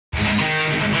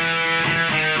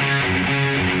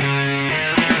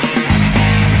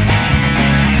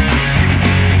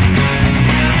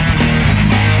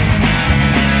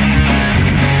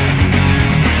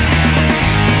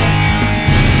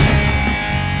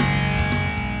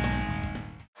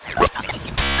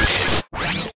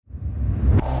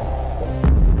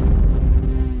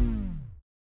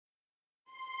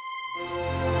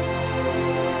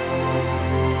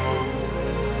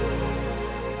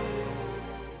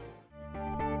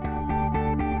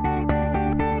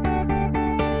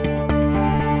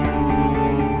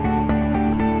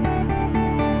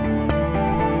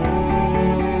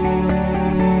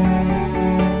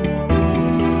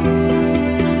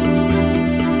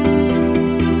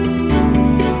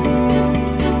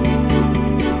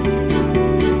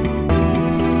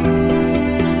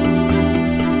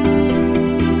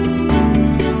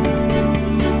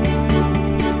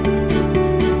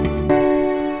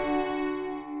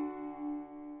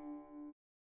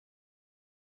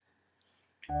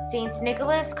Saints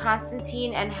Nicholas,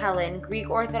 Constantine, and Helen Greek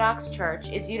Orthodox Church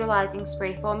is utilizing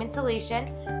spray foam insulation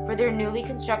for their newly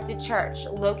constructed church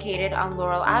located on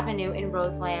Laurel Avenue in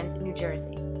Roseland, New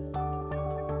Jersey.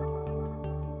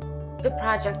 The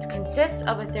project consists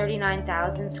of a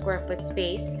 39,000 square foot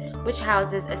space which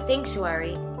houses a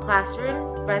sanctuary,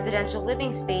 classrooms, residential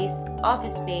living space,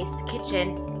 office space,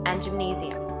 kitchen, and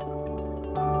gymnasium.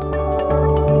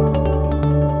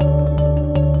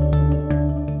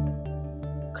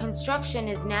 Construction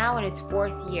is now in its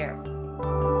fourth year.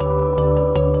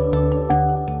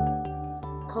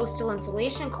 Coastal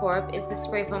Insulation Corp is the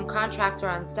spray foam contractor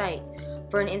on site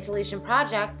for an insulation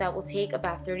project that will take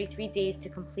about 33 days to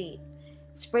complete.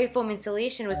 Spray foam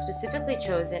insulation was specifically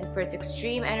chosen for its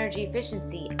extreme energy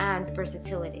efficiency and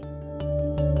versatility.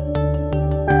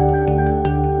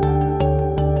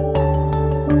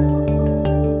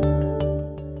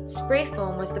 Spray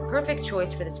foam was the perfect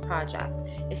choice for this project,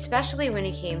 especially when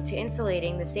it came to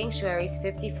insulating the sanctuary's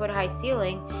 50-foot-high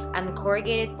ceiling and the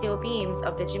corrugated steel beams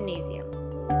of the gymnasium.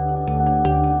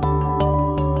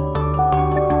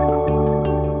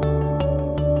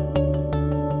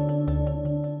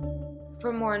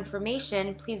 For more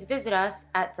information, please visit us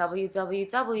at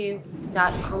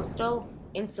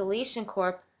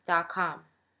www.coastalinsulationcorp.com.